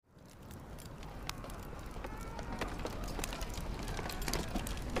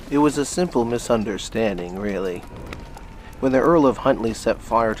It was a simple misunderstanding, really. When the Earl of Huntly set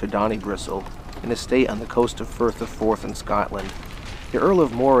fire to Donnybristle, an estate on the coast of Firth of Forth in Scotland, the Earl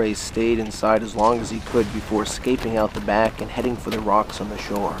of Moray stayed inside as long as he could before escaping out the back and heading for the rocks on the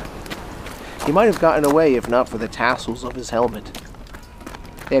shore. He might have gotten away if not for the tassels of his helmet.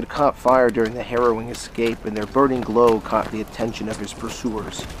 They had caught fire during the harrowing escape, and their burning glow caught the attention of his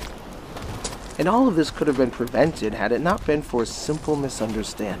pursuers. And all of this could have been prevented had it not been for a simple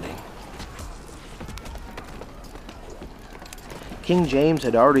misunderstanding. King James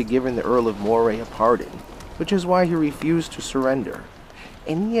had already given the Earl of Moray a pardon, which is why he refused to surrender,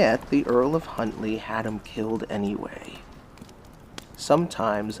 and yet the Earl of Huntly had him killed anyway.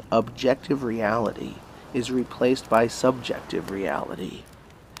 Sometimes objective reality is replaced by subjective reality.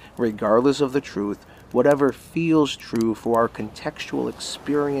 Regardless of the truth, whatever feels true for our contextual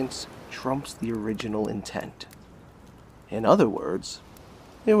experience trumps the original intent. In other words,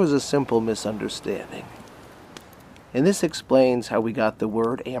 it was a simple misunderstanding. And this explains how we got the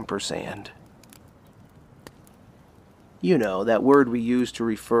word ampersand. You know, that word we use to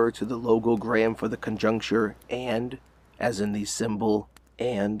refer to the logogram for the conjuncture and, as in the symbol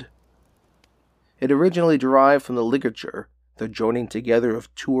and. It originally derived from the ligature, the joining together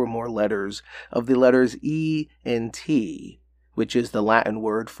of two or more letters, of the letters E and T, which is the Latin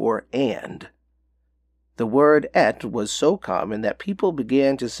word for and. The word et was so common that people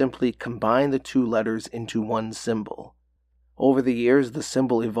began to simply combine the two letters into one symbol. Over the years, the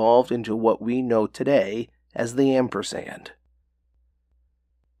symbol evolved into what we know today as the ampersand.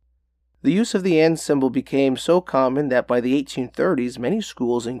 The use of the and symbol became so common that by the 1830s, many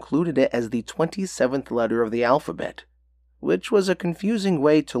schools included it as the 27th letter of the alphabet, which was a confusing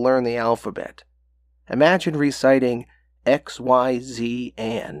way to learn the alphabet. Imagine reciting X, Y, Z,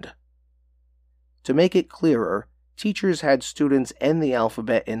 and. To make it clearer, teachers had students end the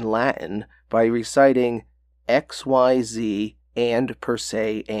alphabet in Latin by reciting X, Y, Z, and per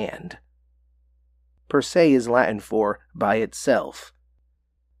se and. Per se is Latin for by itself.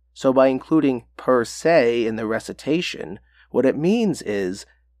 So by including per se in the recitation, what it means is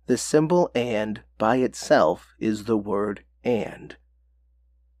the symbol and by itself is the word and.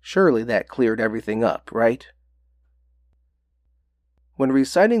 Surely that cleared everything up, right? When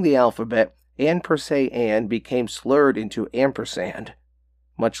reciting the alphabet, and per se and became slurred into ampersand,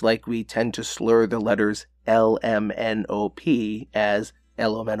 much like we tend to slur the letters LMNOP as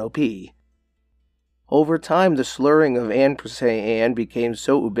LMNOP. Over time, the slurring of and per se and became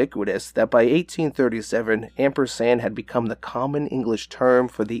so ubiquitous that by 1837, ampersand had become the common English term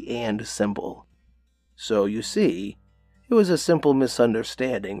for the and symbol. So you see, it was a simple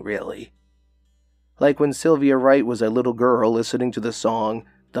misunderstanding, really. Like when Sylvia Wright was a little girl listening to the song,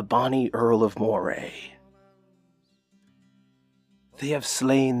 The Bonny Earl of Moray. They have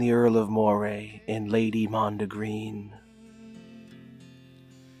slain the Earl of Moray in Lady Mondegreen.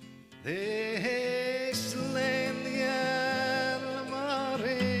 They slain the Earl of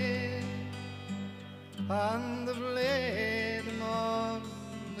Moray and the Lady Mondegreen.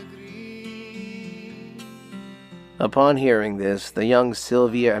 Upon hearing this, the young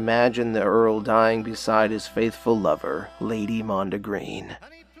Sylvia imagined the Earl dying beside his faithful lover, Lady Mondegreen.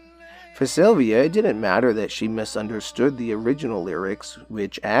 For Sylvia, it didn't matter that she misunderstood the original lyrics,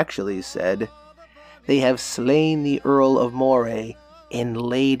 which actually said, They have slain the Earl of Moray and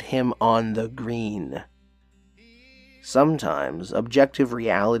laid him on the green. Sometimes, objective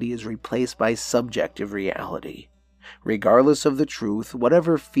reality is replaced by subjective reality. Regardless of the truth,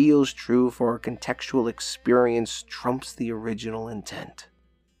 whatever feels true for a contextual experience trumps the original intent.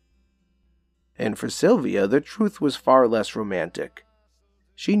 And for Sylvia, the truth was far less romantic.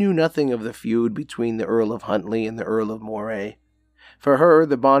 She knew nothing of the feud between the Earl of Huntly and the Earl of Moray. For her,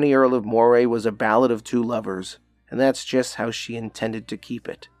 the Bonny Earl of Moray was a ballad of two lovers, and that's just how she intended to keep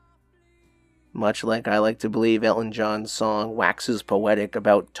it. Much like I like to believe Elton John's song waxes poetic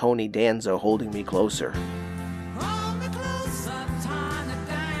about Tony Danza holding me closer.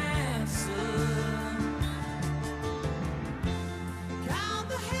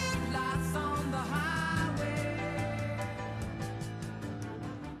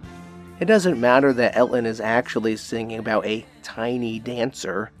 It doesn't matter that Elton is actually singing about a tiny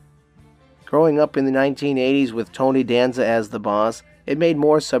dancer. Growing up in the 1980s with Tony Danza as the boss, it made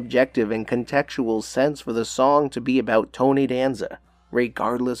more subjective and contextual sense for the song to be about Tony Danza,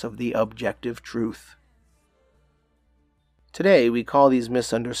 regardless of the objective truth. Today, we call these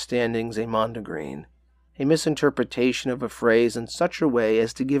misunderstandings a mondegreen, a misinterpretation of a phrase in such a way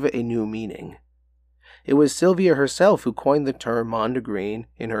as to give it a new meaning. It was Sylvia herself who coined the term mondegreen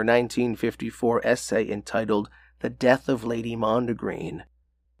in her 1954 essay entitled The Death of Lady Mondegreen,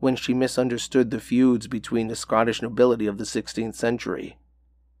 when she misunderstood the feuds between the Scottish nobility of the 16th century.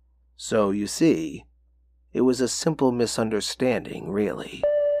 So, you see, it was a simple misunderstanding, really.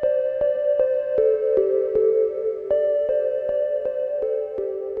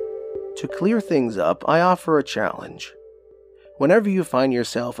 To clear things up, I offer a challenge. Whenever you find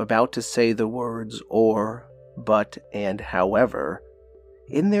yourself about to say the words or, but, and however,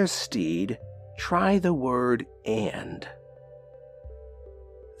 in their stead, try the word and.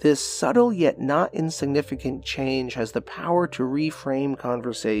 This subtle yet not insignificant change has the power to reframe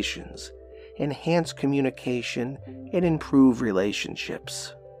conversations, enhance communication, and improve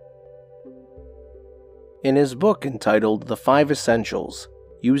relationships. In his book entitled The 5 Essentials,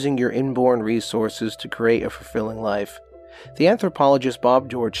 Using Your Inborn Resources to Create a Fulfilling Life, the anthropologist Bob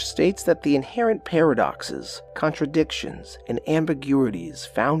George states that the inherent paradoxes, contradictions, and ambiguities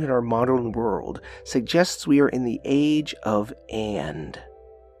found in our modern world suggests we are in the age of and.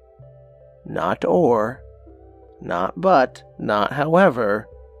 Not or, not but, not however,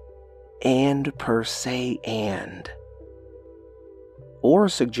 and per se and. Or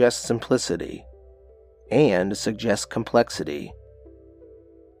suggests simplicity, and suggests complexity.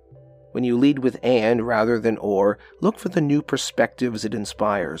 When you lead with and rather than or, look for the new perspectives it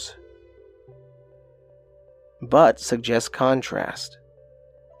inspires. But suggests contrast,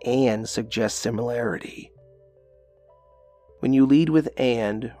 and suggests similarity. When you lead with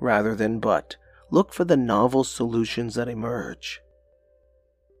and rather than but, look for the novel solutions that emerge.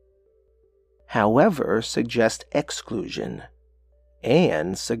 However suggests exclusion,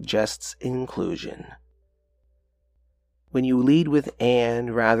 and suggests inclusion. When you lead with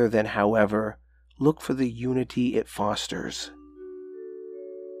and rather than however, look for the unity it fosters.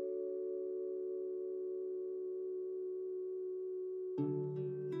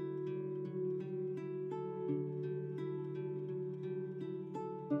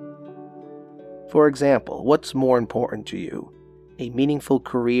 For example, what's more important to you? A meaningful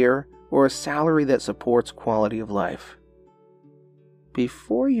career or a salary that supports quality of life?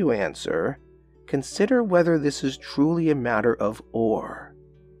 Before you answer, consider whether this is truly a matter of or.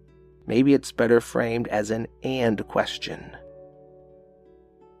 Maybe it's better framed as an and question.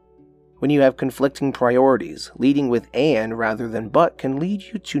 When you have conflicting priorities, leading with and rather than but can lead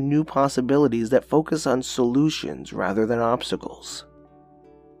you to new possibilities that focus on solutions rather than obstacles.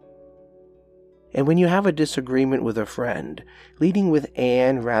 And when you have a disagreement with a friend, leading with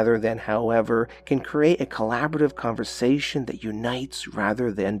and rather than however can create a collaborative conversation that unites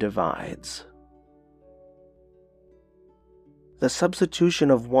rather than divides. The substitution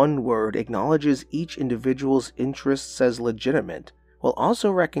of one word acknowledges each individual's interests as legitimate, while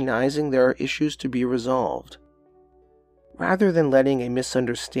also recognizing there are issues to be resolved. Rather than letting a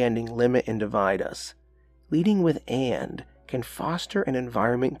misunderstanding limit and divide us, leading with and can foster an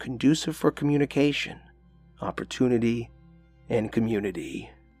environment conducive for communication, opportunity, and community.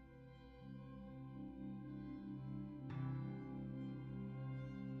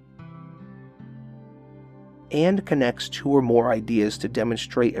 And connects two or more ideas to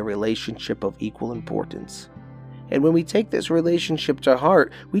demonstrate a relationship of equal importance. And when we take this relationship to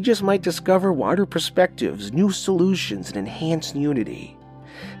heart, we just might discover wider perspectives, new solutions, and enhanced unity.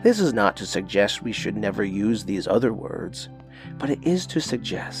 This is not to suggest we should never use these other words, but it is to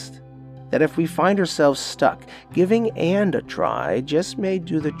suggest that if we find ourselves stuck, giving and a try just may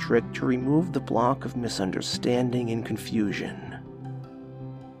do the trick to remove the block of misunderstanding and confusion.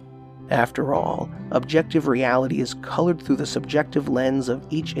 After all, objective reality is colored through the subjective lens of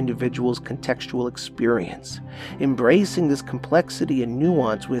each individual's contextual experience. Embracing this complexity and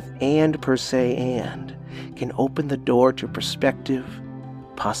nuance with and per se and can open the door to perspective,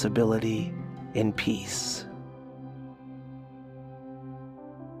 possibility, and peace.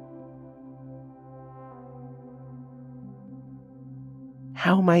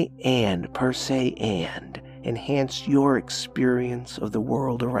 How might and per se and enhance your experience of the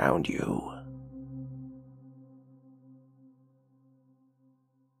world around you?